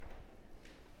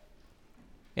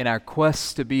In our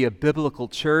quest to be a biblical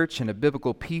church and a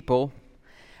biblical people,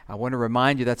 I want to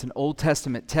remind you that's an Old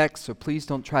Testament text, so please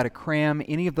don't try to cram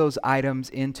any of those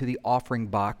items into the offering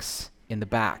box in the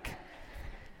back.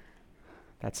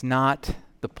 That's not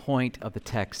the point of the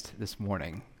text this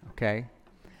morning, okay?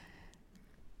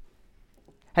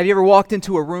 Have you ever walked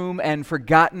into a room and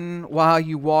forgotten while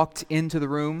you walked into the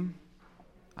room?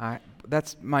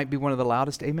 That might be one of the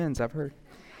loudest amens I've heard.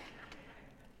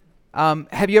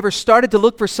 Have you ever started to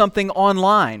look for something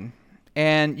online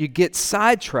and you get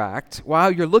sidetracked while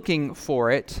you're looking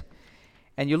for it,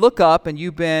 and you look up and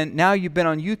you've been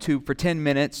on YouTube for 10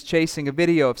 minutes chasing a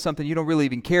video of something you don't really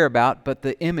even care about, but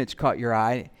the image caught your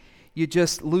eye. You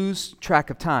just lose track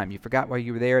of time. You forgot why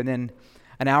you were there, and then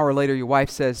an hour later your wife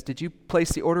says, "Did you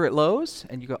place the order at Lowe's?"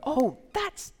 And you go, "Oh,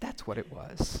 that's what it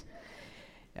was."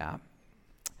 Yeah.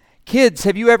 Kids,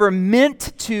 have you ever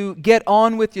meant to get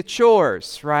on with your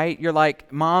chores, right? You're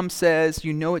like, mom says,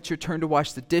 you know it's your turn to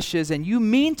wash the dishes, and you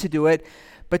mean to do it,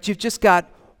 but you've just got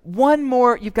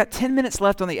you've got 10 minutes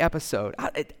left on the episode.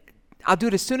 I'll do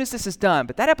it as soon as this is done,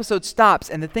 but that episode stops,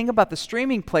 and the thing about the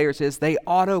streaming players is they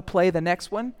auto-play the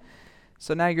next one,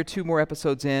 so now you're 2 more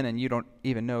episodes in, and you don't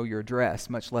even know your address,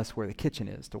 much less where the kitchen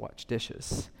is to watch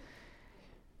dishes.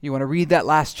 You want to read that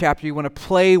last chapter. You want to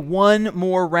play one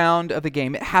more round of the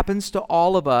game. It happens to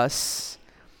all of us.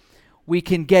 We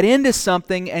can get into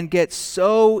something and get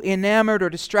so enamored or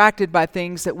distracted by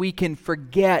things that we can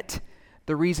forget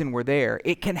the reason we're there.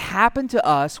 It can happen to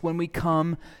us when we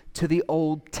come to the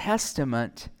Old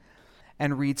Testament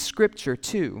and read Scripture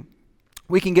too.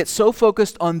 We can get so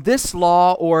focused on this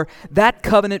law or that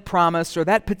covenant promise or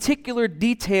that particular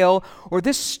detail or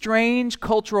this strange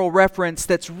cultural reference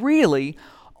that's really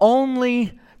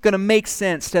only going to make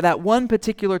sense to that one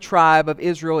particular tribe of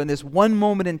Israel in this one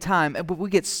moment in time. But we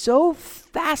get so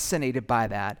fascinated by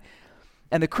that.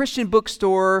 And the Christian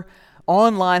bookstore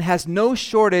online has no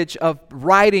shortage of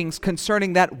writings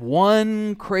concerning that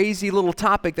one crazy little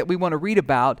topic that we want to read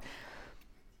about,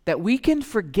 that we can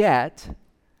forget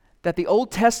that the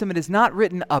Old Testament is not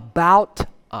written about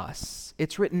us.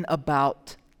 It's written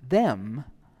about them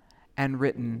and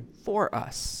written for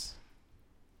us.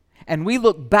 And we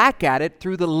look back at it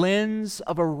through the lens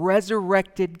of a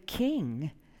resurrected king.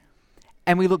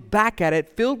 And we look back at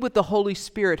it filled with the Holy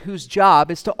Spirit, whose job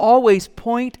is to always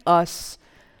point us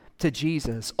to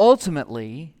Jesus.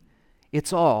 Ultimately,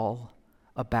 it's all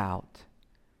about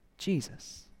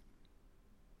Jesus.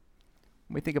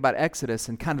 When we think about Exodus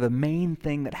and kind of the main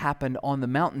thing that happened on the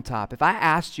mountaintop, if I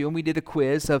asked you, and we did a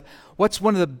quiz of what's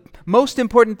one of the most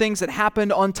important things that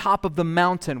happened on top of the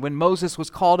mountain when Moses was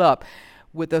called up,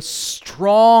 with a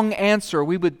strong answer,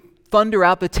 we would thunder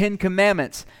out the 10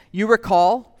 Commandments. You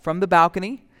recall from the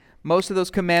balcony, most of those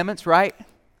commandments, right?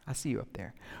 I see you up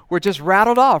there. Were just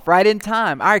rattled off right in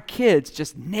time. Our kids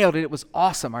just nailed it. It was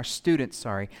awesome. Our students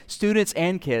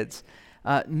and kids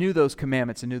knew those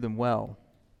commandments and knew them well.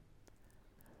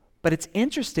 But it's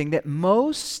interesting that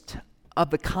most of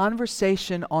the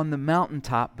conversation on the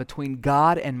mountaintop between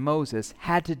God and Moses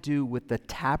had to do with the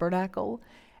tabernacle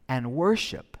and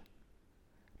worship.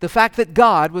 The fact that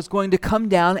God was going to come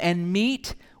down and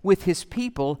meet with his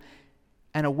people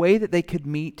in a way that they could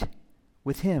meet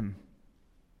with him.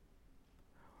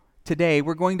 Today,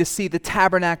 we're going to see the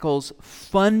tabernacle's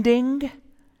funding,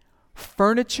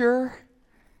 furniture,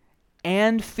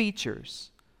 and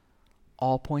features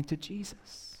all point to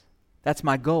Jesus. That's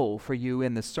my goal for you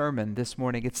in the sermon this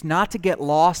morning. It's not to get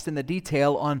lost in the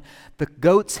detail on the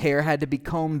goat's hair had to be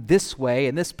combed this way,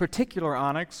 and this particular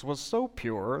onyx was so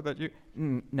pure that you...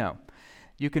 No.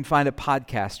 You can find a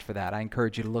podcast for that. I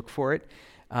encourage you to look for it.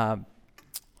 I'm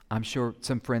sure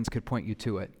some friends could point you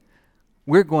to it.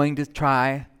 We're going to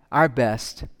try our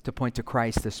best to point to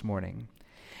Christ this morning.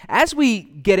 As we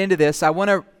get into this, I want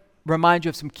to remind you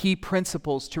of some key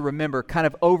principles to remember, kind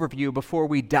of overview before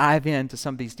we dive into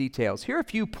some of these details. Here are a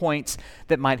few points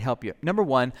that might help you. Number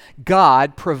 1,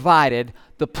 God provided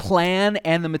the plan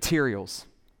and the materials.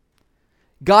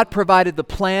 God provided the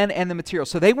plan and the material.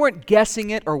 So they weren't guessing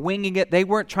it or winging it. They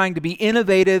weren't trying to be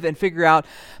innovative and figure out,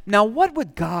 now what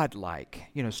would God like?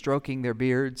 Stroking their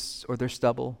beards or their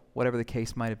stubble, whatever the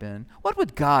case might have been. What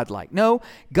would God like? No,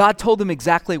 God told them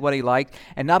exactly what he liked.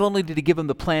 And not only did he give them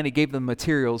the plan, he gave them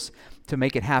materials to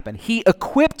make it happen. He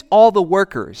equipped all the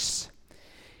workers.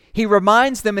 He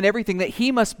reminds them in everything that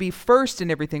he must be first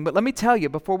in everything. But let me tell you,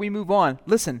 before we move on,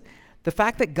 listen, the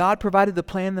fact that God provided the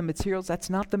plan and the materials, that's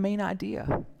not the main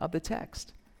idea of the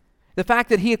text. The fact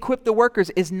that he equipped the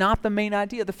workers is not the main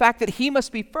idea. The fact that he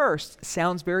must be first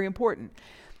sounds very important.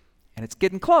 And it's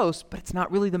getting close, but it's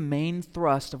not really the main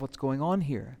thrust of what's going on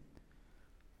here.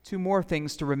 Two more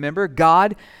things to remember.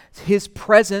 God, his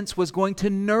presence was going to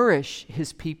nourish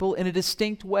his people in a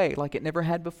distinct way like it never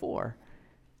had before.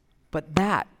 But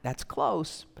that's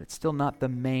close, but it's still not the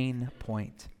main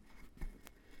point.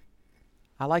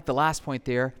 I like the last point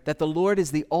there, that the Lord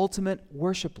is the ultimate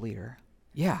worship leader.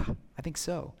 Yeah, I think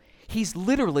so. He's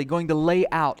literally going to lay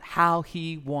out how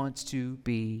he wants to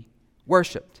be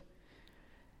worshiped.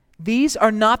 These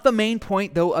are not the main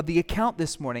point, though, of the account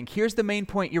this morning. Here's the main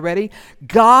point. You ready?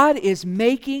 God is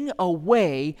making a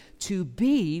way to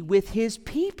be with his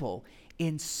people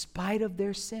in spite of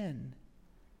their sin.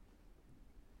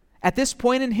 At this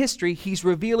point in history, he's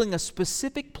revealing a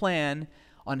specific plan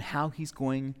on how he's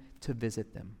going to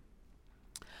visit them.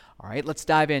 All right, let's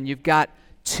dive in. You've got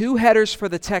two headers for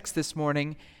the text this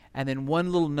morning, and then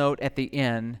one little note at the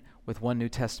end with one New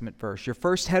Testament verse. Your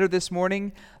first header this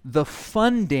morning, the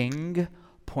funding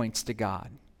points to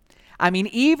God. I mean,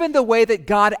 even the way that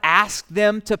God asked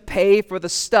them to pay for the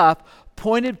stuff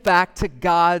pointed back to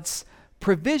God's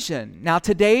provision. Now,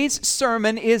 today's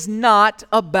sermon is not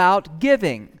about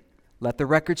giving. Let the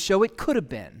record show it could have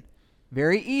been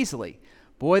very easily.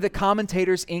 Boy, the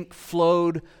commentators' ink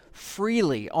flowed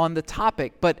freely on the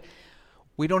topic, but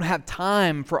we don't have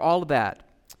time for all of that.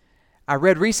 I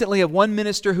read recently of one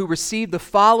minister who received the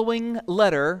following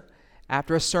letter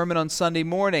after a sermon on Sunday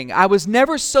morning. I was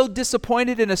never so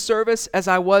disappointed in a service as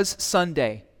I was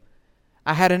Sunday.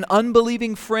 I had an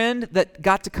unbelieving friend that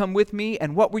got to come with me,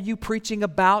 and what were you preaching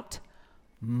about?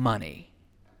 Money.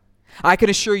 I can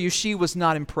assure you she was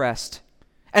not impressed.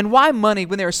 And why money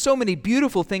when there are so many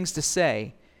beautiful things to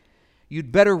say?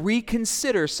 You'd better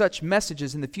reconsider such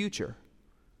messages in the future.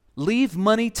 Leave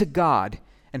money to God,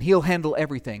 and he'll handle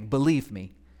everything, believe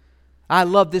me. I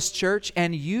love this church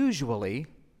and usually,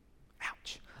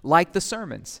 like the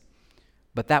sermons,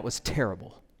 but that was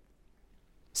terrible.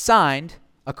 Signed,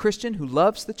 a Christian who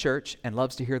loves the church and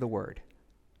loves to hear the word.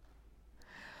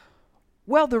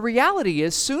 Well, the reality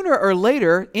is, sooner or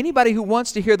later, anybody who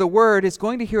wants to hear the word is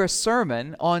going to hear a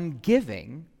sermon on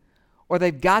giving, or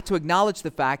they've got to acknowledge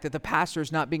the fact that the pastor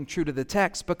is not being true to the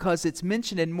text because it's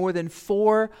mentioned in more than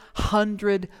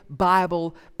 400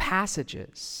 Bible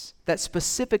passages that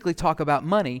specifically talk about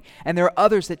money, and there are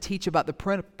others that teach about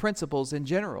the principles in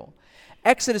general.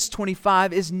 Exodus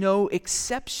 25 is no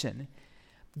exception.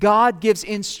 God gives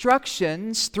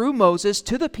instructions through Moses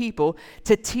to the people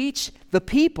to teach the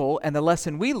people, and the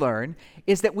lesson we learn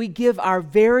is that we give our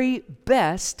very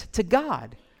best to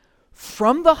God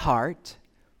from the heart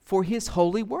for his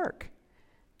holy work.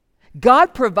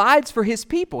 God provides for his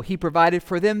people. He provided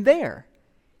for them there.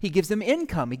 He gives them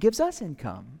income. He gives us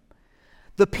income.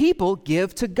 The people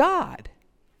give to God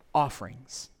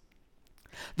offerings.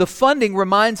 The funding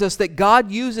reminds us that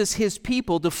God uses his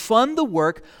people to fund the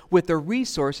work with the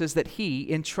resources that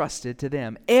he entrusted to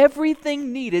them.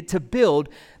 Everything needed to build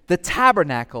the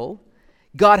tabernacle,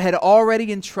 God had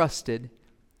already entrusted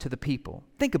to the people.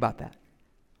 Think about that.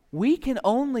 We can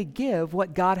only give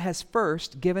what God has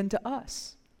first given to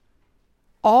us.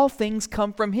 All things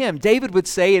come from him. David would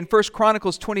say in 1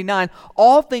 Chronicles 29,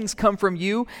 all things come from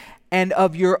you, and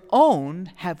of your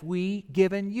own have we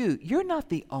given you. You're not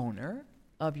the owner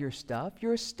of your stuff.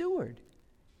 You're a steward.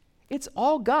 It's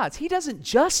all God's. He doesn't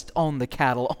just own the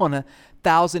cattle on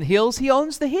 1,000 hills. He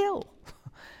owns the hill.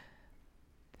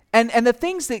 And the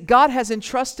things that God has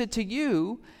entrusted to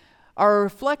you are a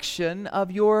reflection of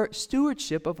your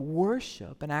stewardship of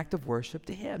worship, an act of worship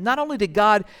to him. Not only did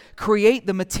God create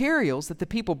the materials that the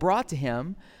people brought to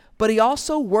him, but he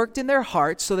also worked in their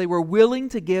hearts so they were willing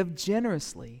to give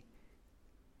generously.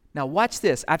 Now watch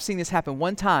this. I've seen this happen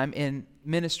one time in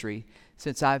ministry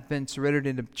since I've been surrendered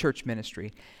into church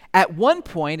ministry. At one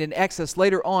point in Exodus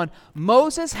later on,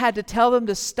 Moses had to tell them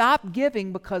to stop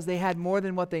giving because they had more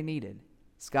than what they needed.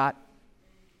 Scott?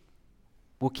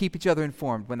 We'll keep each other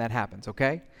informed when that happens,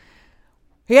 okay?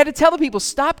 He had to tell the people,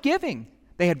 stop giving.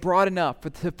 They had brought enough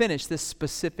to finish this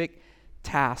specific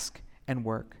task and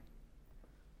work.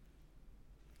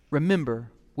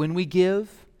 Remember, when we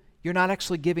give, you're not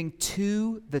actually giving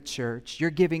to the church.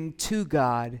 You're giving to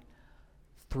God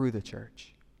through the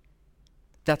church.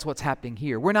 That's what's happening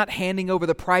here. We're not handing over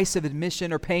the price of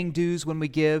admission or paying dues when we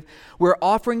give. We're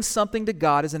offering something to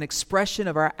God as an expression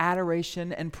of our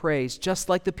adoration and praise, just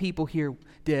like the people here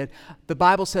did. The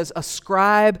Bible says,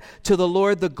 ascribe to the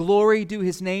Lord the glory due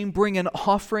his name, bring an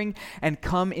offering, and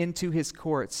come into his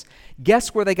courts.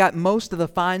 Guess where they got most of the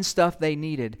fine stuff they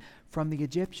needed? From the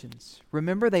Egyptians.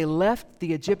 Remember, they left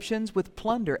the Egyptians with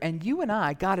plunder, and you and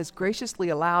I, God has graciously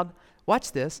allowed,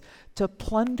 watch this, to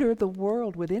plunder the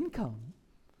world with income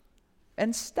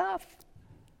and stuff.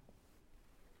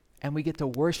 and we get to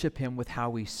worship him with how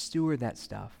we steward that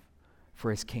stuff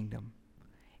for his kingdom.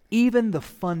 Even the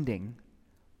funding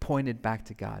pointed back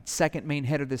to God. Second main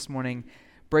header this morning,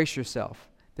 brace yourself.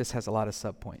 This has a lot of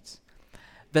subpoints.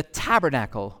 The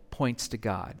tabernacle points to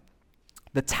God.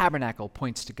 The tabernacle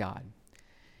points to God.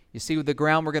 You see the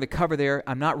ground we're going to cover there.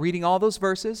 I'm not reading all those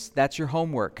verses. That's your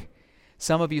homework.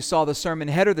 Some of you saw the sermon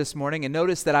header this morning and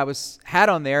noticed that I had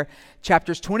on there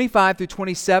chapters 25 through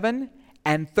 27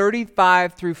 and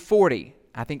 35 through 40.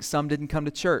 I think some didn't come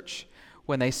to church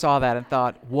when they saw that and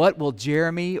thought, what will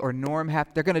Jeremy or Norm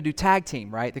have? They're going to do tag team,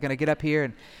 right? They're going to get up here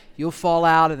and you'll fall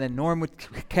out and then Norm would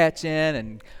catch in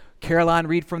and Caroline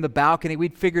read from the balcony.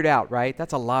 We'd figured out, right?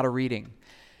 That's a lot of reading.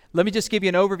 Let me just give you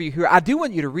an overview here. I do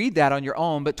want you to read that on your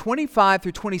own, but 25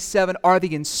 through 27 are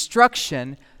the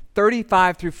instruction.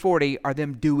 35 through 40 are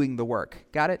them doing the work.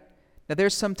 Got it? Now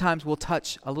there's sometimes we'll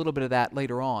touch a little bit of that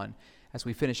later on as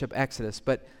we finish up Exodus,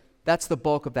 but that's the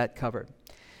bulk of that covered.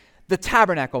 The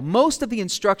tabernacle, most of the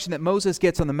instruction that Moses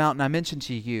gets on the mountain I mentioned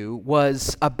to you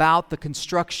was about the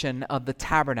construction of the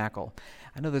tabernacle.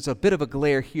 I know there's a bit of a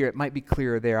glare here. It might be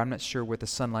clearer there. I'm not sure with the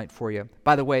sunlight for you.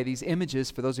 By the way, these images,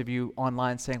 for those of you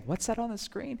online saying, what's that on the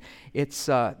screen? It's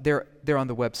they're on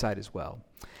the website as well.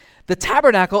 The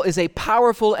tabernacle is a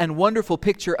powerful and wonderful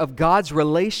picture of God's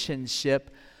relationship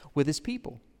with his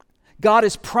people. God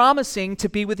is promising to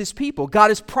be with his people.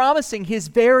 God is promising his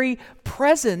very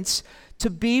presence to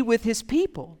be with his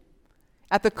people.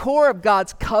 At the core of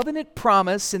God's covenant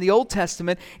promise in the Old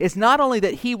Testament is not only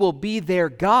that he will be their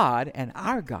God and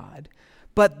our God,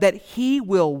 but that he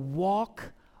will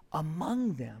walk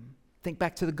among them. Think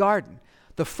back to the garden.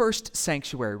 The first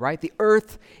sanctuary, right? The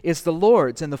earth is the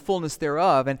Lord's and the fullness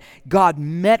thereof. And God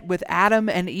met with Adam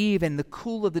and Eve in the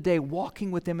cool of the day,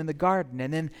 walking with them in the garden.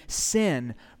 And then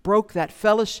sin broke that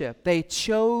fellowship. They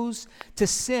chose to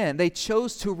sin. They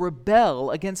chose to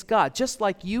rebel against God, just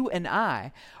like you and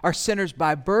I are sinners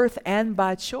by birth and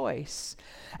by choice.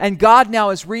 And God now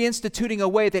is reinstituting a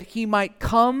way that he might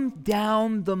come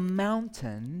down the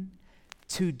mountain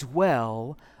to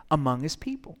dwell among his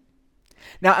people.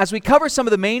 Now, as we cover some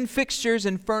of the main fixtures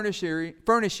and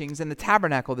furnishings in the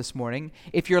tabernacle this morning,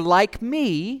 if you're like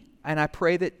me, and I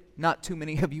pray that not too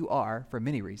many of you are for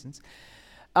many reasons,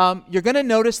 you're going to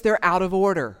notice they're out of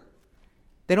order.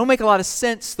 They don't make a lot of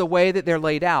sense the way that they're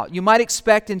laid out. You might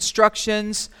expect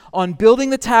instructions on building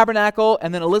the tabernacle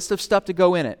and then a list of stuff to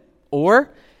go in it.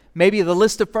 Or maybe the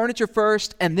list of furniture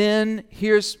first and then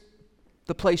here's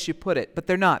the place you put it. But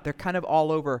they're not. They're kind of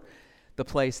all over the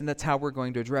place, and that's how we're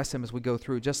going to address them as we go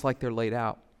through, just like they're laid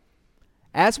out.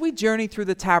 As we journey through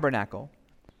the tabernacle,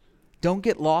 don't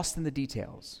get lost in the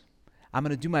details. I'm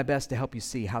going to do my best to help you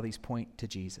see how these point to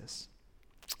Jesus.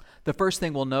 The first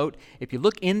thing we'll note, if you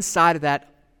look inside of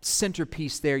that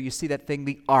centerpiece there, you see that thing,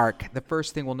 the ark. The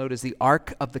first thing we'll note is the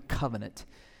Ark of the Covenant.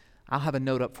 I'll have a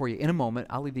note up for you in a moment.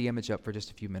 I'll leave the image up for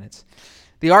just a few minutes.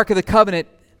 The Ark of the Covenant,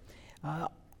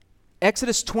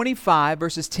 Exodus 25,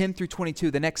 verses 10 through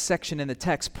 22, the next section in the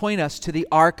text, point us to the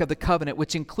Ark of the Covenant,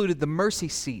 which included the mercy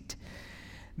seat.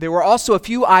 There were also a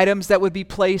few items that would be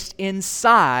placed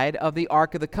inside of the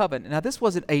Ark of the Covenant. Now, this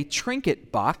wasn't a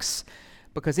trinket box,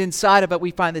 because inside of it we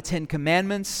find the 10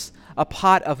 Commandments, a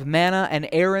pot of manna, and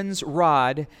Aaron's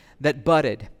rod that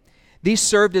budded. These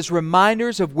served as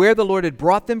reminders of where the Lord had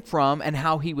brought them from and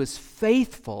how he was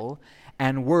faithful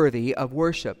and worthy of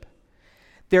worship.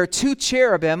 There are 2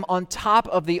 cherubim on top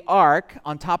of the ark,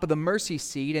 on top of the mercy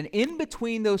seat, and in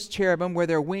between those cherubim where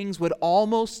their wings would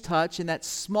almost touch, in that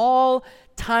small,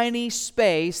 tiny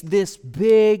space, this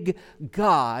big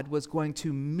God was going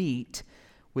to meet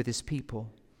with his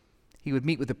people. He would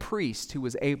meet with a priest who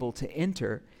was able to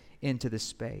enter into this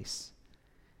space.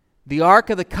 The Ark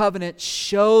of the Covenant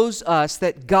shows us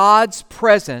that God's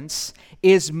presence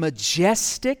is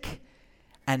majestic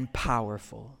and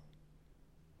powerful.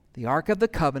 The Ark of the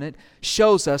Covenant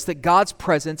shows us that God's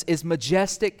presence is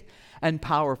majestic and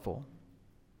powerful.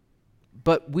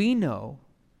 But we know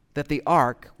that the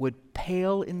Ark would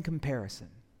pale in comparison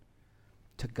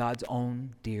to God's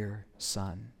own dear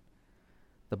Son.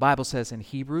 The Bible says in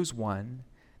Hebrews 1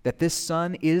 that this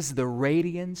Son is the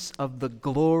radiance of the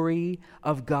glory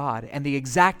of God and the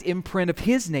exact imprint of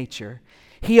his nature.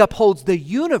 He upholds the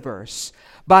universe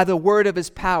by the word of his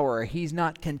power. He's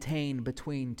not contained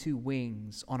between 2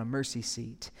 wings on a mercy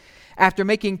seat. After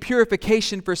making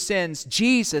purification for sins,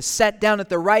 Jesus sat down at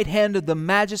the right hand of the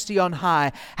Majesty on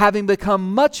high, having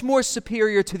become much more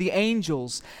superior to the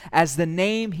angels, as the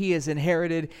name he has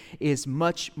inherited is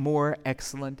much more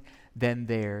excellent than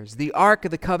theirs. The Ark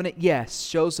of the Covenant, yes,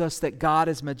 shows us that God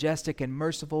is majestic and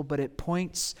merciful, but it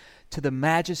points to the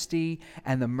majesty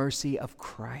and the mercy of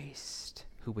Christ.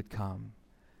 who would come.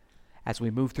 As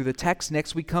we move through the text,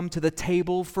 next we come to the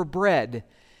table for bread.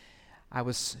 I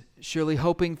was surely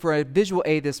hoping for a visual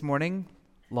aid this morning,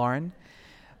 Lauren,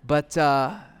 but it's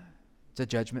a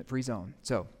judgment-free zone.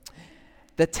 So,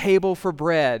 the table for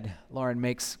bread. Lauren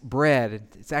makes bread.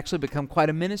 It's actually become quite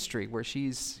a ministry where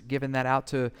she's given that out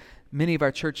to many of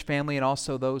our church family and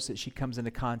also those that she comes into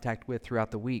contact with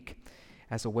throughout the week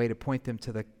as a way to point them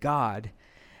to the God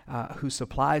who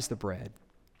supplies the bread.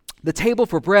 The table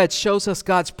for bread shows us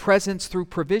God's presence through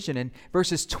provision. In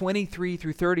verses 23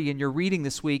 through 30 in your reading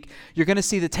this week, you're going to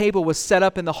see the table was set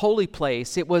up in the holy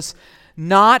place. It was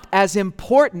not as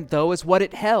important, though, as what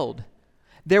it held.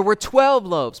 There were 12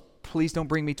 loaves. Please don't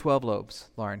bring me 12 loaves,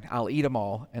 Lauren. I'll eat them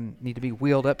all and need to be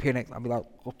wheeled up here next. I'll be like,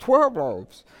 12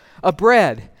 loaves of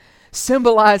bread,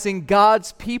 symbolizing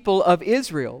God's people of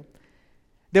Israel.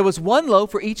 There was one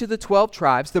loaf for each of the 12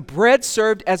 tribes. The bread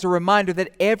served as a reminder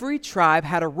that every tribe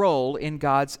had a role in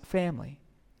God's family.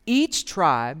 Each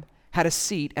tribe had a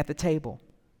seat at the table.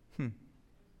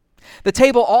 The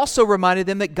table also reminded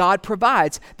them that God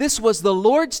provides. This was the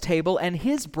Lord's table and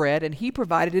His bread, and He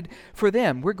provided it for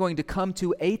them. We're going to come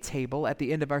to a table at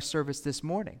the end of our service this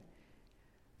morning,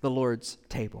 the Lord's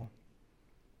table.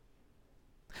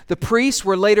 The priests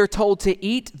were later told to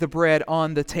eat the bread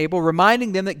on the table,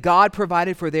 reminding them that God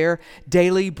provided for their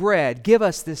daily bread. Give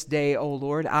us this day, O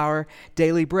Lord, our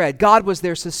daily bread. God was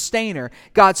their sustainer.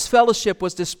 God's fellowship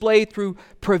was displayed through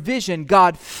provision.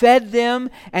 God fed them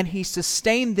and He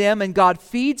sustained them, and God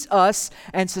feeds us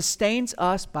and sustains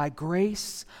us by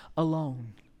grace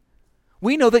alone.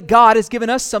 We know that God has given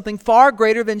us something far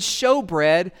greater than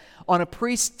showbread on a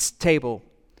priest's table.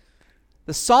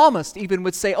 The psalmist even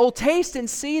would say, "Oh, taste and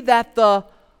see that the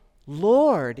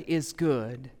Lord is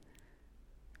good.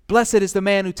 Blessed is the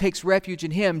man who takes refuge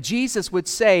in Him." Jesus would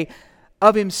say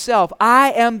of Himself,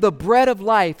 "I am the bread of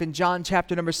life," in John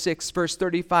chapter number 6, verse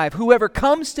 35. "Whoever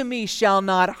comes to me shall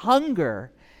not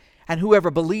hunger, and whoever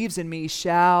believes in me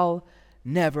shall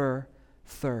never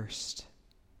thirst."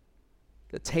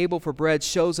 The table for bread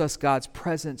shows us God's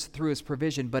presence through His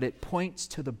provision, but it points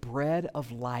to the bread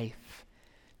of life,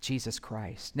 Jesus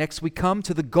Christ. Next, we come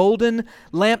to the golden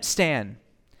lampstand.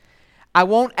 I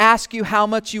won't ask you how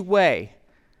much you weigh,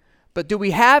 but do we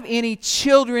have any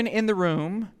children in the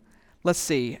room? Let's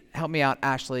see. Help me out,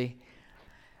 Ashley.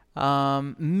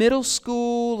 Middle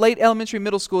school, late elementary,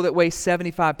 middle school that weighs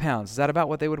 75 pounds. Is that about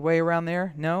what they would weigh around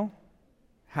there? No?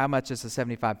 How much is a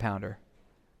 75-pounder?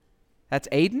 That's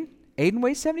Aiden? Aiden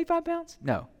weighs 75 pounds?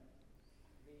 No.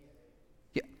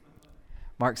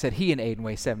 Mark said he and Aiden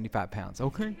weigh 75 pounds.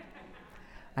 Okay.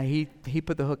 He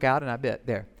put the hook out, and I bet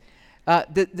there.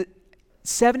 The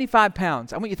 75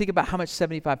 pounds. I want you to think about how much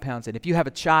 75 pounds is. If you have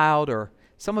a child, or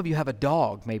some of you have a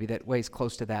dog maybe that weighs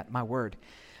close to that, my word.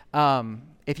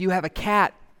 If you have a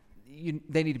cat,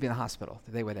 they need to be in the hospital.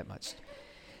 They weigh that much.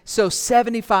 So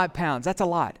 75 pounds, that's a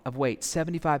lot of weight,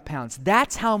 75 pounds.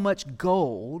 That's how much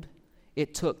gold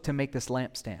it took to make this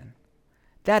lampstand.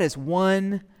 That is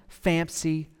one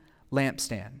fancy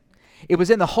lampstand. It was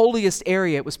in the holiest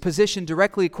area. It was positioned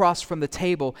directly across from the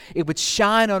table. It would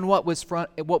shine on what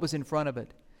was in front of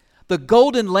it. The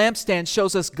golden lampstand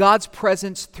shows us God's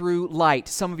presence through light.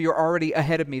 Some of you are already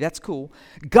ahead of me. That's cool.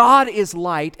 God is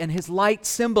light, and His light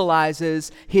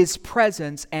symbolizes His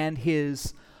presence and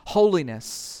His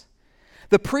holiness.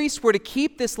 The priests were to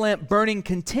keep this lamp burning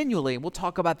continually. We'll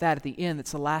talk about that at the end.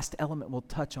 That's the last element we'll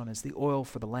touch on, is the oil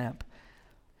for the lamp.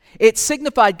 It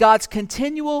signified God's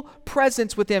continual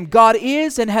presence with them. God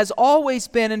is and has always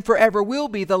been and forever will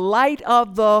be the light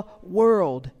of the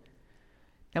world.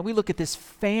 Now we look at this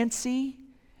fancy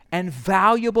and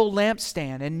valuable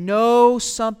lampstand and know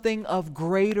something of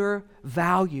greater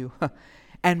value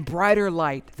and brighter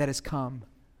light that has come.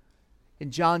 In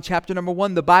John chapter number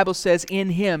 1, the Bible says, "In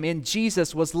Him, in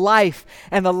Jesus, was life,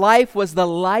 and the life was the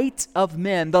light of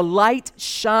men. The light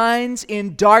shines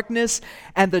in darkness,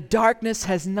 and the darkness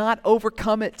has not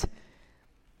overcome it."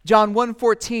 John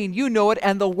 1:14, you know it,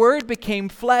 "And the Word became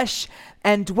flesh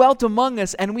and dwelt among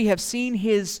us, and we have seen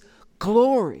His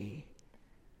glory,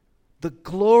 the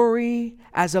glory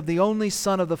as of the only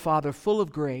Son of the Father, full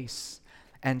of grace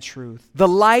and truth." The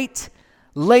light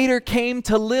later came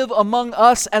to live among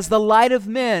us as the light of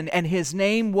men, and His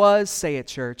name was, say it,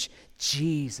 church,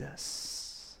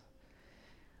 Jesus.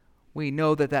 We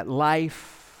know that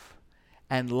life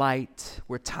and light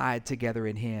were tied together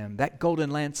in Him. That golden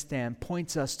lampstand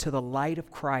points us to the light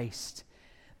of Christ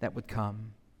that would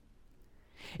come.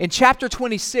 In chapter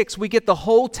 26, we get the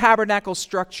whole tabernacle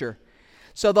structure.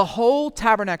 So the whole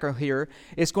tabernacle here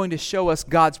is going to show us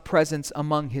God's presence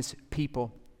among His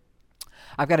people.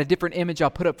 I've got a different image I'll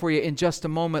put up for you in just a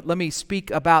moment. Let me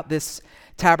speak about this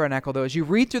tabernacle, though. As you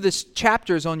read through these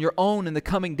chapters on your own in the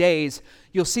coming days,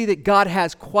 you'll see that God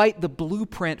has quite the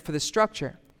blueprint for the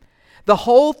structure. The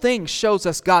whole thing shows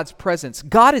us God's presence.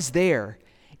 God is there.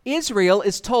 Israel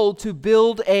is told to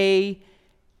build a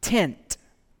tent.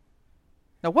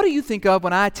 Now, what do you think of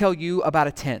when I tell you about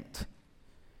a tent?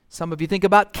 Some of you think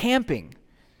about camping.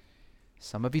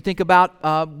 Some of you think about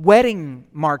a wedding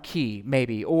marquee,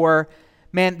 maybe. Or,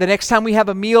 man, the next time we have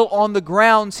a meal on the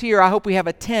grounds here, I hope we have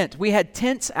a tent. We had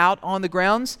tents out on the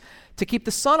grounds to keep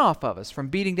the sun off of us from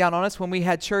beating down on us when we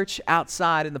had church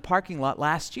outside in the parking lot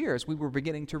last year as we were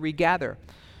beginning to regather.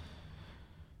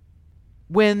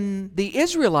 When the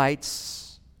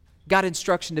Israelites got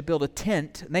instruction to build a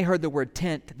tent, and they heard the word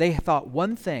tent, they thought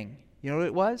one thing. You know what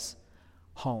it was?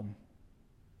 Home.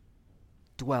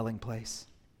 Dwelling place.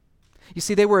 You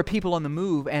see, they were a people on the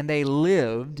move, and they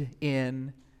lived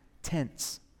in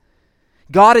tents.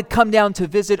 God had come down to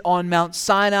visit on Mount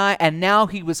Sinai, and now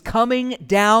he was coming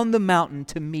down the mountain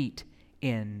to meet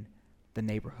in the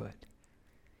neighborhood.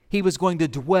 He was going to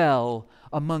dwell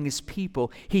among his people.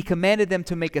 He commanded them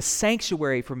to make a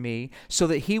sanctuary for me so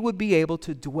that he would be able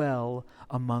to dwell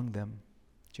among them.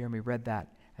 Jeremy read that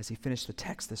as he finished the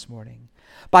text this morning.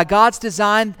 By God's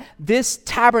design, this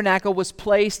tabernacle was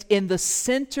placed in the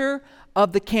center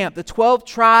of the camp. The 12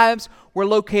 tribes were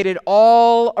located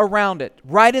all around it.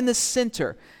 Right in the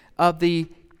center of the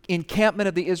encampment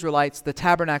of the Israelites, the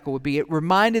tabernacle would be. It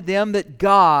reminded them that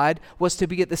God was to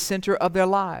be at the center of their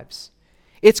lives.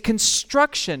 Its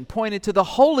construction pointed to the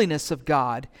holiness of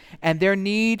God and their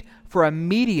need for a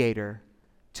mediator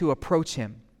to approach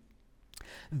him.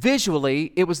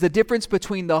 Visually, it was the difference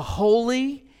between the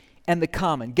holy and the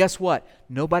common. Guess what?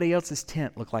 Nobody else's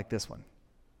tent looked like this one,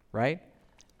 right?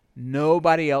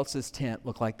 Nobody else's tent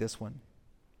looked like this one.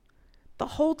 The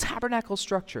whole tabernacle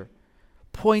structure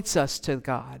points us to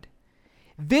God.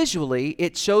 Visually,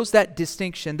 it shows that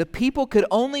distinction. The people could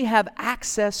only have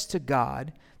access to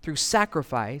God through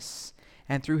sacrifice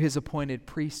and through his appointed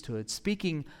priesthood.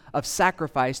 Speaking of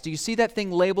sacrifice, do you see that thing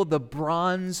labeled the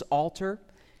bronze altar?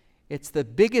 It's the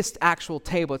biggest actual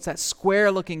table. It's that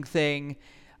square-looking thing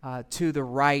to the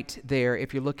right there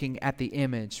if you're looking at the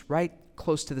image, right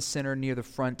close to the center near the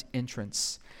front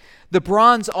entrance. The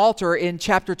bronze altar in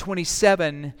chapter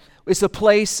 27 is a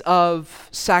place of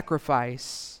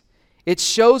sacrifice. It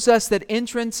shows us that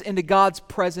entrance into God's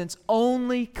presence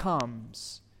only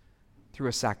comes through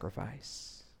a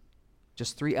sacrifice.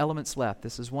 Just 3 elements left.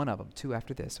 This is one of them. 2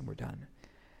 after this, and we're done.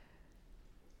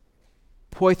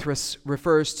 Poythress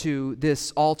refers to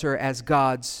this altar as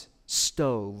God's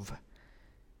stove.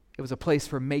 It was a place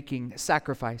for making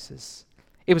sacrifices.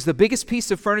 It was the biggest piece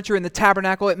of furniture in the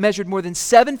tabernacle. It measured more than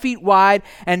 7 feet wide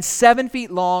and 7 feet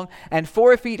long and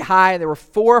 4 feet high. There were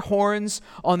 4 horns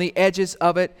on the edges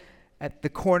of it at the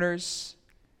corners.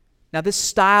 Now, this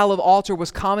style of altar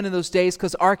was common in those days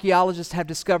because archaeologists have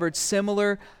discovered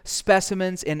similar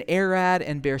specimens in Arad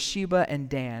and Beersheba and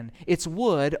Dan. It's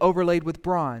wood overlaid with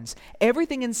bronze.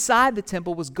 Everything inside the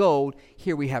temple was gold.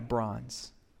 Here we have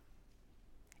bronze.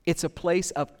 It's a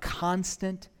place of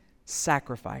constant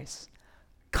sacrifice.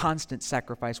 Constant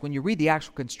sacrifice. When you read the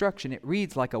actual construction, it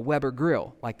reads like a Weber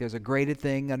grill, like there's a grated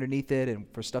thing underneath it and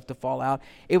for stuff to fall out.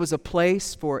 It was a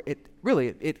place for it.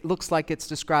 Really, it looks like it's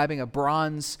describing a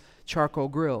bronze charcoal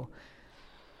grill.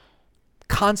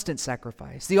 Constant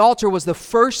sacrifice. The altar was the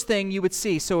first thing you would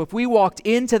see. So if we walked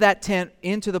into that tent,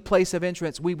 into the place of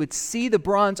entrance, we would see the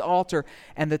bronze altar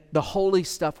and the holy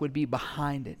stuff would be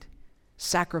behind it.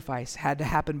 Sacrifice had to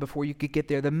happen before you could get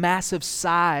there. The massive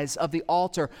size of the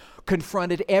altar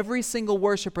confronted every single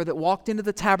worshiper that walked into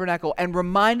the tabernacle and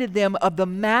reminded them of the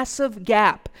massive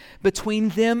gap between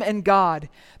them and God.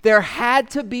 There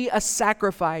had to be a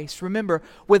sacrifice. Remember,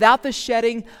 without the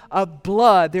shedding of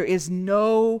blood, there is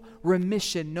no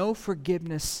remission, no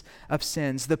forgiveness of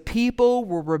sins. The people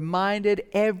were reminded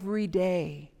every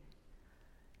day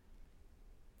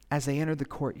as they entered the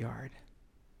courtyard.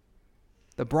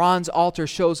 The bronze altar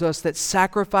shows us that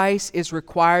sacrifice is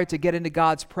required to get into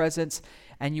God's presence,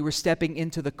 and you were stepping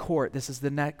into the court. This is the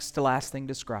next to last thing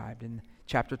described in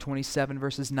chapter 27,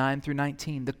 verses 9 through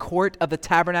 19. The court of the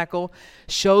tabernacle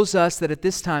shows us that at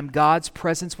this time God's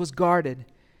presence was guarded.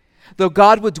 Though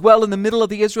God would dwell in the middle of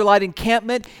the Israelite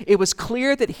encampment, it was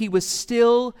clear that he was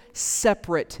still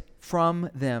separate from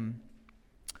them.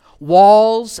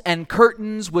 Walls and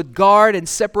curtains would guard and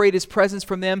separate his presence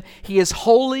from them. He is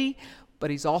holy, but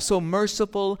he's also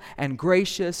merciful and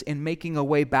gracious in making a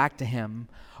way back to him.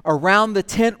 Around the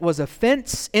tent was a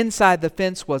fence. Inside the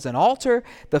fence was an altar.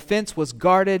 The fence was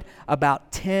guarded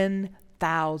about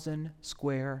 10,000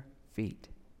 square feet.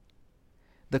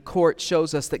 The court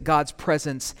shows us that God's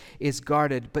presence is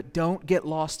guarded, but don't get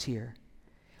lost here.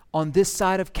 On this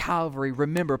side of Calvary,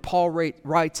 remember, Paul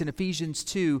writes in Ephesians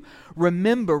 2,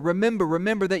 remember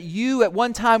that you at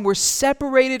one time were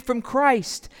separated from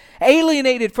Christ,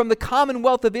 alienated from the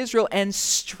commonwealth of Israel, and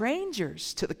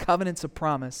strangers to the covenants of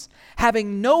promise,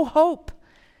 having no hope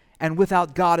and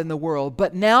without God in the world.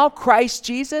 But now Christ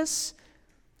Jesus,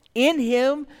 in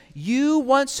him, you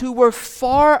once who were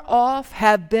far off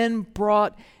have been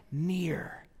brought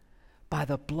near by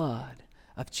the blood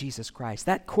of Jesus Christ.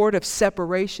 That cord of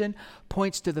separation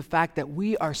points to the fact that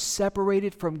we are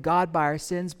separated from God by our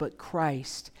sins, but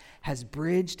Christ has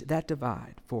bridged that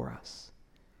divide for us.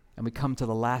 And we come to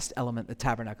the last element, the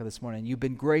tabernacle, this morning. You've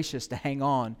been gracious to hang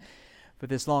on for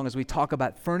this long as we talk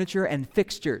about furniture and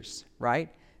fixtures, right?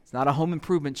 It's not a home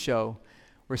improvement show.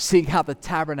 We're seeing how the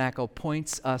tabernacle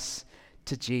points us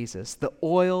to Jesus, the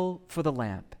oil for the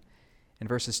lamp. In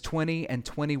verses 20 and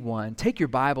 21, take your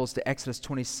Bibles to Exodus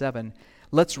 27.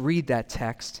 Let's read that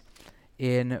text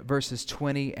in verses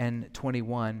 20 and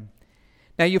 21.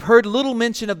 Now, you've heard little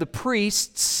mention of the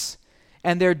priests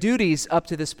and their duties up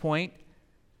to this point,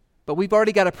 but we've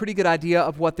already got a pretty good idea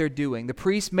of what they're doing. The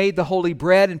priests made the holy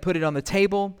bread and put it on the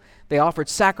table. They offered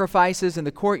sacrifices in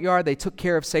the courtyard. They took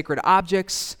care of sacred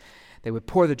objects. They would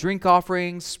pour the drink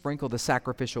offerings, sprinkle the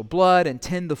sacrificial blood, and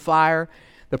tend the fire.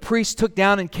 The priests took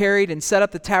down and carried and set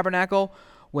up the tabernacle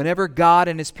whenever God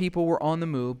and his people were on the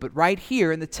move. But right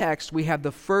here in the text, we have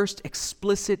the first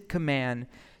explicit command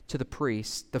to the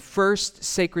priests, the first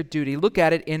sacred duty. Look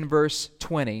at it in verse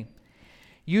 20.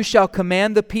 You shall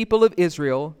command the people of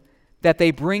Israel that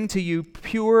they bring to you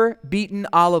pure beaten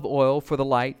olive oil for the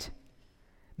light,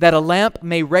 that a lamp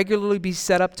may regularly be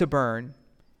set up to burn.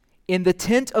 In the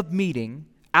tent of meeting,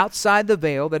 outside the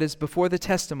veil that is before the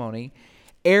testimony,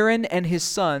 Aaron and his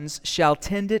sons shall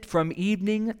tend it from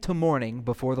evening to morning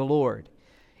before the Lord.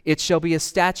 It shall be a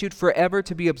statute forever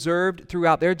to be observed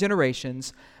throughout their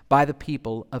generations by the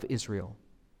people of Israel.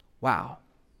 Wow.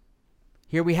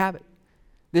 Here we have it.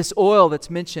 This oil that's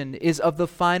mentioned is of the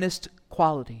finest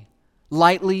quality,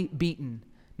 lightly beaten,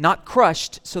 not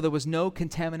crushed, so there was no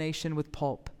contamination with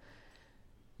pulp.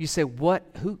 You say, what?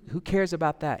 Who cares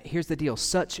about that? Here's the deal.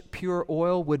 Such pure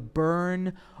oil would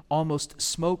burn almost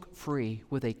smoke-free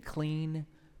with a clean,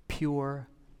 pure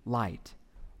light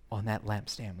on that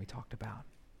lampstand we talked about.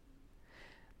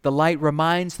 The light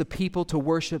reminds the people to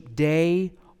worship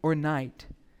day or night.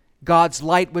 God's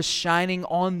light was shining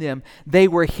on them. They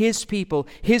were his people.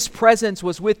 His presence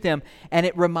was with them. And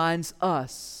it reminds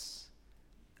us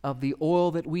of the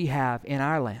oil that we have in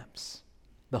our lamps,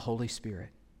 the Holy Spirit.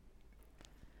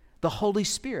 The Holy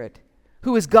Spirit,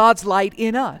 who is God's light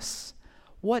in us.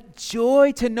 What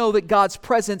joy to know that God's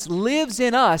presence lives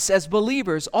in us as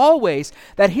believers always,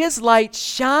 that his light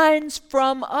shines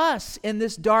from us in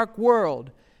this dark world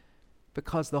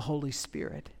because the Holy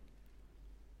Spirit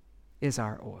is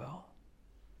our oil.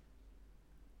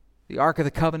 The Ark of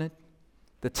the Covenant,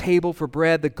 the table for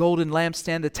bread, the golden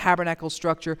lampstand, the tabernacle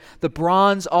structure, the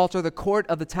bronze altar, the court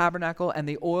of the tabernacle, and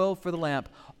the oil for the lamp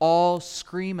all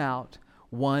scream out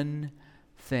one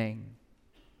thing.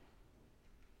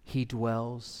 He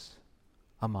dwells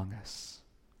among us.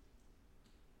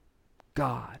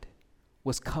 God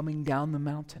was coming down the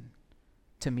mountain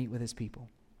to meet with his people.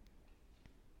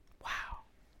 Wow.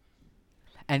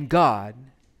 And God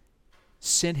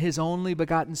sent his only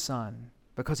begotten Son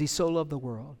because he so loved the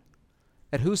world,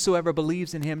 that whosoever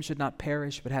believes in him should not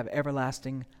perish but have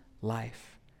everlasting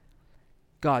life.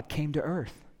 God came to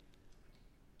earth.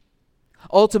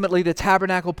 Ultimately, the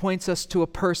tabernacle points us to a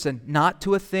person, not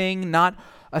to a thing, not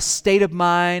a state of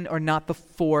mind, or not the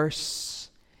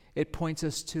force. It points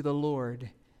us to the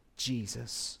Lord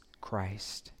Jesus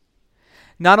Christ.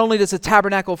 Not only does the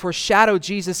tabernacle foreshadow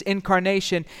Jesus'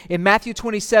 incarnation, in Matthew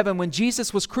 27, when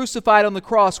Jesus was crucified on the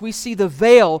cross, we see the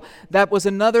veil that was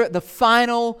the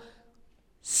final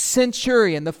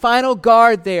centurion, the final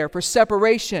guard there for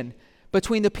separation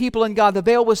between the people and God. The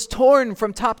veil was torn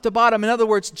from top to bottom. In other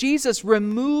words, Jesus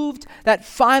removed that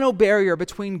final barrier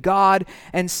between God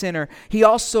and sinner. He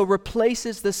also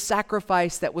replaces the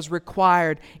sacrifice that was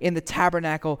required in the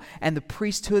tabernacle and the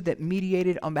priesthood that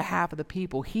mediated on behalf of the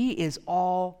people. He is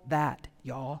all that,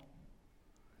 y'all.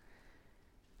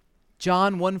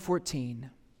 John 1:14.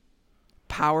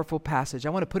 Powerful passage. I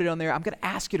want to put it on there. I'm going to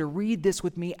ask you to read this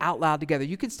with me out loud together.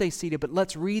 You can stay seated, but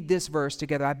let's read this verse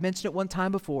together. I've mentioned it one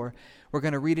time before. We're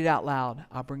going to read it out loud.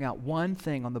 I'll bring out one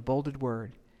thing on the bolded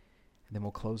word, and then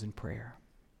we'll close in prayer.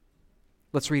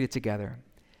 Let's read it together.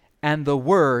 And the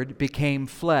Word became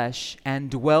flesh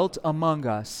and dwelt among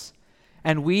us,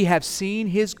 and we have seen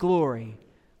his glory,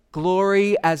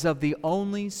 glory as of the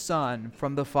only Son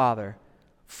from the Father,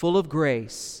 full of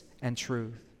grace and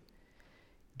truth.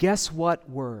 Guess what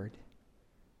word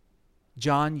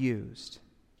John used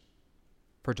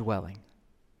for dwelling?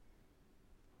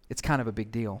 It's kind of a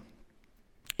big deal.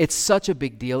 It's such a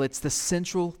big deal. It's the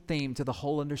central theme to the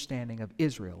whole understanding of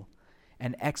Israel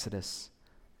and Exodus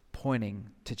pointing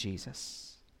to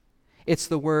Jesus. It's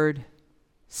the word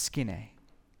skine.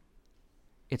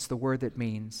 It's the word that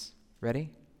means,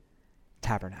 ready?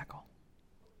 Tabernacle.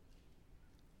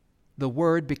 The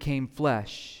Word became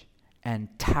flesh and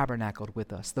tabernacled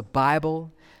with us. The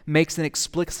Bible makes an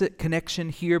explicit connection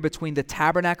here between the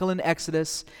tabernacle in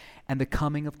Exodus and the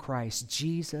coming of Christ.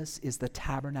 Jesus is the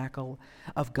tabernacle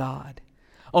of God.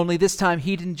 Only this time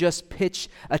he didn't just pitch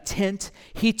a tent,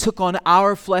 he took on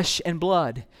our flesh and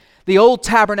blood. The old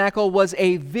tabernacle was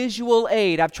a visual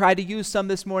aid. I've tried to use some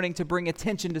this morning to bring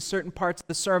attention to certain parts of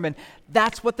the sermon.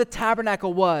 That's what the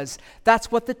tabernacle was.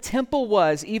 That's what the temple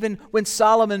was. Even when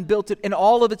Solomon built it in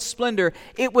all of its splendor,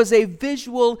 it was a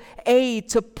visual aid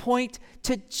to point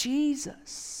to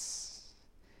Jesus.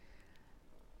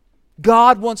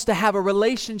 God wants to have a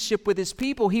relationship with his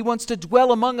people. He wants to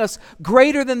dwell among us.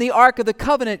 Greater than the Ark of the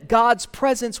Covenant, God's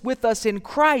presence with us in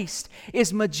Christ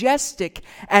is majestic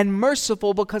and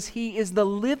merciful because he is the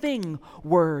living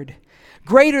Word.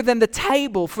 Greater than the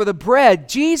table for the bread,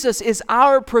 Jesus is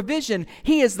our provision.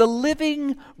 He is the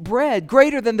living bread.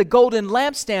 Greater than the golden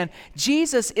lampstand,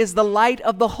 Jesus is the light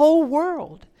of the whole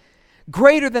world.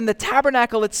 Greater than the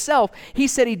tabernacle itself, he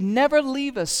said he'd never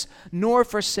leave us nor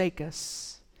forsake us.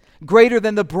 Greater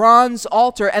than the bronze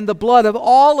altar and the blood of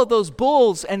all of those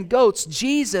bulls and goats,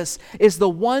 Jesus is the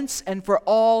once and for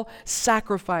all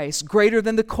sacrifice. Greater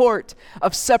than the court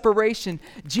of separation,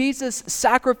 Jesus'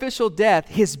 sacrificial death,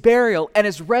 his burial, and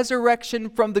his resurrection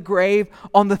from the grave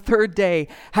on the third day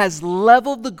has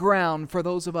leveled the ground for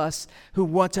those of us who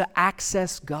want to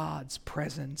access God's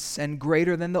presence. And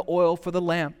greater than the oil for the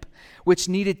lamp, which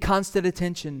needed constant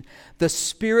attention, the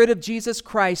Spirit of Jesus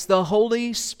Christ, the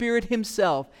Holy Spirit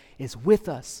himself, is with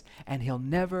us, and he'll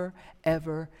never,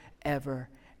 ever, ever,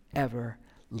 ever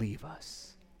leave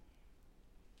us.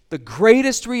 The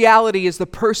greatest reality is the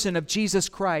person of Jesus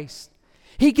Christ.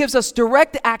 He gives us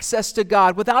direct access to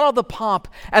God without all the pomp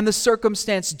and the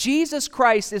circumstance. Jesus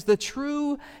Christ is the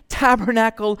true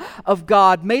tabernacle of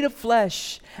God, made of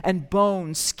flesh and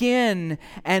bone, skin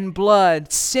and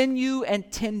blood, sinew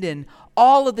and tendon.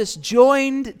 All of this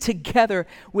joined together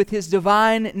with his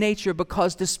divine nature,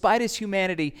 because despite his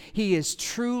humanity, he is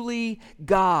truly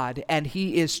God and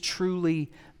he is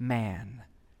truly man.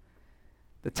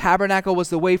 The tabernacle was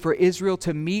the way for Israel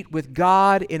to meet with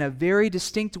God in a very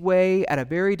distinct way at a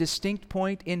very distinct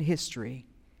point in history.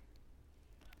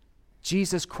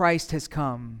 Jesus Christ has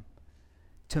come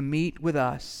to meet with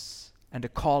us and to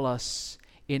call us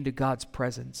into God's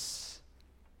presence.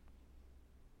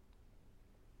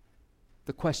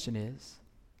 The question is,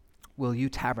 will you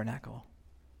tabernacle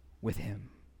with him?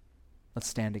 Let's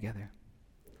stand together.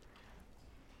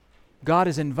 God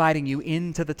is inviting you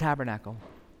into the tabernacle,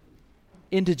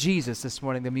 into Jesus this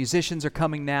morning. The musicians are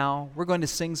coming now. We're going to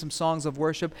sing some songs of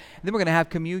worship, and then we're going to have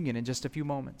communion in just a few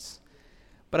moments.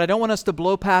 But I don't want us to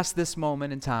blow past this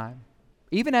moment in time.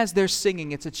 Even as they're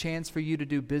singing, it's a chance for you to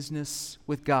do business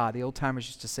with God. The old timers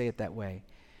used to say it that way.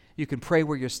 You can pray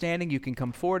where you're standing. You can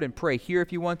come forward and pray here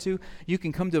if you want to. You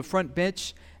can come to the front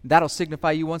bench. That'll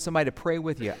signify you want somebody to pray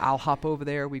with you. I'll hop over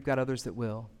there. We've got others that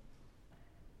will.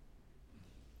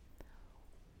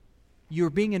 You're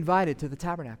being invited to the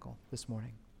tabernacle this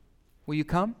morning. Will you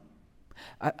come?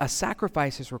 A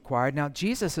sacrifice is required. Now,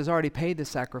 Jesus has already paid the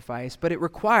sacrifice, but it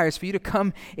requires for you to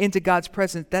come into God's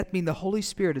presence. That means the Holy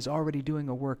Spirit is already doing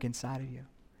a work inside of you,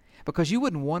 because you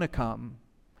wouldn't want to come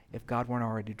if God weren't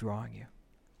already drawing you.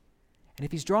 And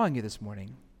if he's drawing you this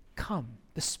morning, come.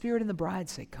 The Spirit and the bride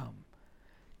say come.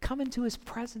 Come into his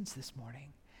presence this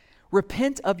morning.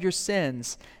 Repent of your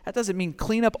sins. That doesn't mean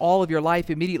clean up all of your life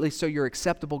immediately so you're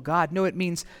acceptable God. No, it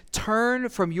means turn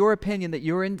from your opinion that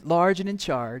you're in large and in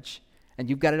charge and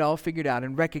you've got it all figured out,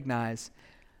 and recognize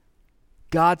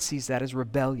God sees that as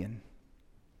rebellion.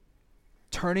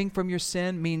 Turning from your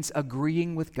sin means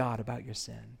agreeing with God about your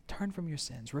sin. Turn from your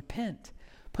sins. Repent.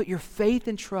 Put your faith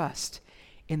and trust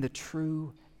in the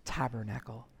true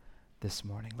tabernacle this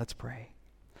morning. Let's pray.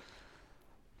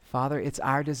 Father, it's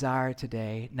our desire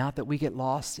today, not that we get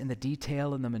lost in the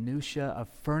detail and the minutia of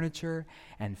furniture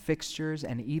and fixtures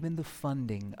and even the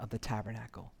funding of the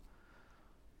tabernacle,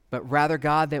 but rather,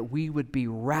 God, that we would be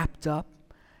wrapped up,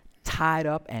 tied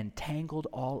up, and tangled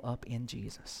all up in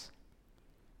Jesus.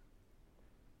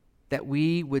 that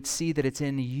we would see that it's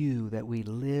in you that we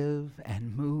live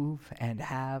and move and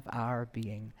have our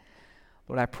being.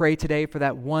 Lord, I pray today for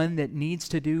that one that needs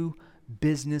to do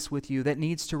business with you, that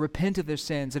needs to repent of their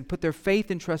sins and put their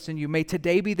faith and trust in you. May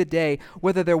today be the day,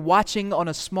 whether they're watching on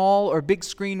a small or big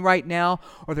screen right now,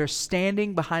 or they're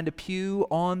standing behind a pew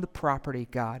on the property,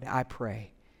 God, I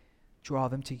pray, draw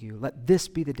them to you. Let this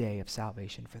be the day of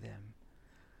salvation for them.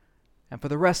 And for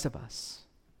the rest of us,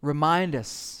 remind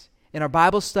us in our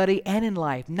Bible study and in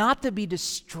life not to be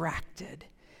distracted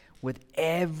with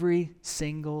every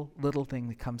single little thing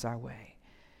that comes our way,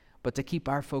 but to keep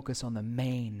our focus on the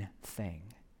main thing,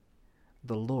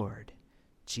 the Lord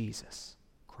Jesus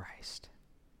Christ.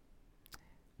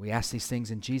 We ask these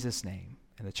things in Jesus' name,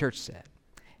 and the church said,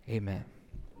 amen.